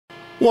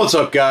What's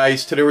up,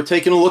 guys? Today we're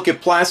taking a look at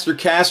Plaster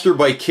Caster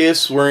by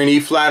Kiss. We're in E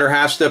flat or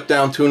half step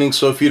down tuning,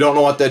 so if you don't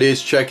know what that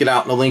is, check it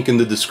out in the link in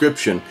the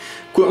description.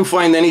 Couldn't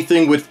find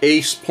anything with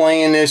Ace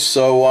playing this,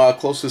 so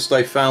closest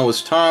I found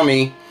was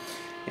Tommy.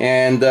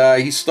 And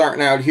he's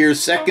starting out here,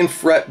 2nd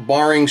fret,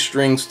 barring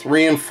strings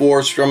 3 and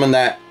 4, strumming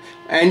that.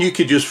 And you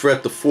could just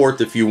fret the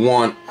 4th if you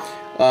want.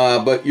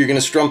 But you're going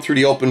to strum through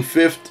the open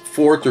 5th,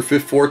 4th, or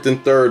 5th, 4th,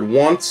 and 3rd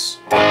once.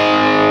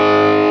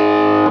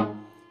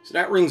 So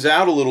that rings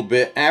out a little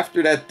bit.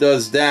 After that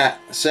does that,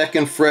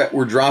 2nd fret,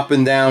 we're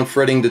dropping down,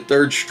 fretting the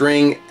 3rd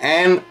string,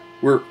 and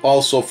we're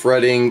also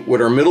fretting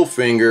with our middle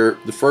finger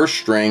the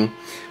 1st string.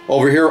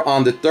 Over here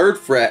on the 3rd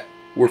fret,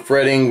 we're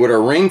fretting with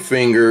our ring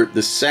finger the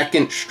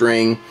 2nd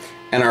string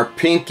and our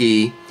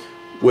pinky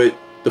with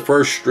the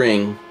 1st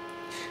string.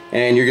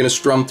 And you're going to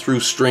strum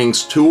through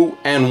strings 2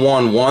 and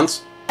 1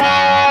 once.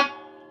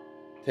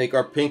 Take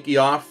our pinky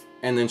off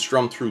and then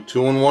strum through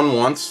 2 and 1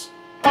 once.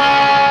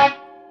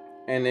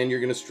 And then you're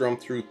going to strum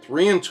through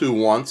 3 and 2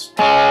 once.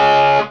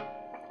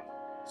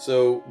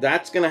 So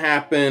that's going to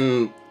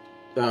happen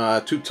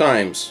 2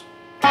 times.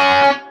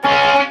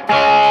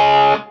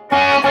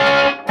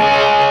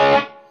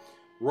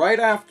 Right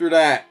after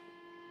that,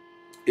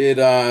 it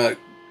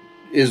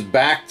is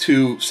back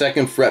to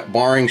 2nd fret,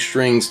 barring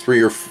strings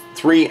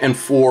 3 and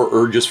 4,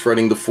 or just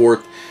fretting the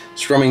 4th,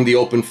 strumming the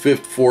open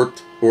 5th,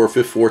 4th, or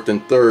 5th, 4th,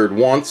 and 3rd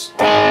once.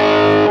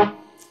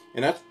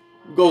 And that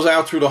goes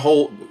out through the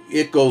whole,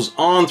 it goes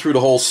on through the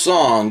whole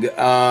song.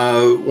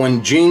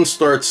 When Gene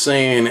starts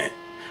saying,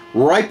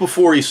 right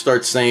before he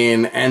starts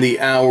saying, and the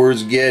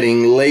hour's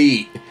getting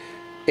late,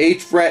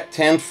 8th fret,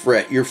 10th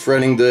fret, you're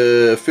fretting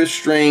the 5th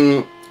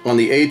string on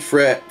the 8th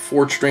fret,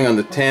 4th string on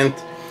the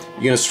 10th.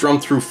 You're going to strum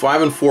through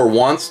 5 and 4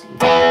 once.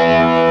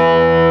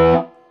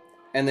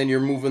 And then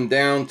you're moving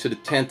down to the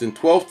 10th and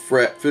 12th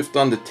fret, 5th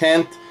on the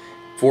 10th,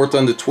 4th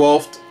on the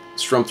 12th,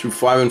 strum through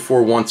 5 and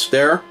 4 once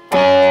there.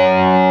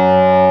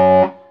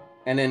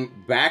 And then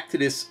back to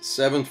this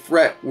 7th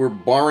fret, we're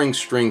barring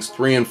strings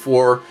 3 and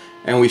 4,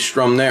 and we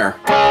strum there.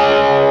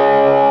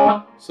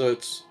 So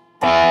it's...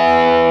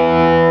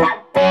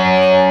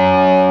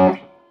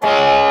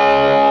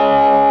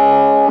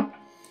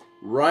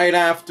 Right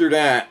after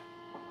that,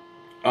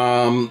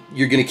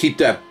 you're going to keep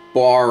that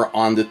bar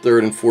on the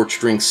 3rd and 4th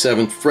string,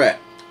 7th fret.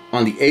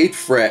 On the 8th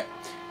fret,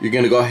 you're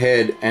going to go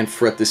ahead and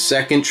fret the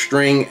 2nd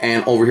string,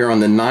 and over here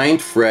on the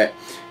 9th fret,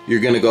 you're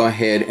going to go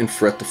ahead and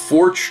fret the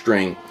 4th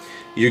string.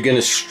 You're going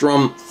to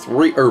strum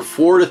 3 or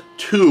 4 to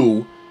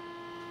 2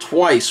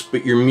 twice,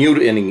 but you're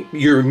muting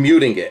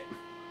it.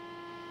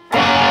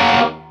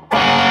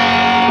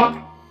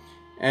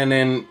 And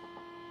then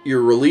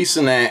you're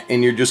releasing that,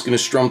 and you're just going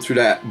to strum through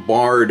that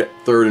barred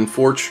 3rd and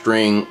 4th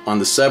string on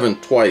the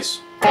 7th twice.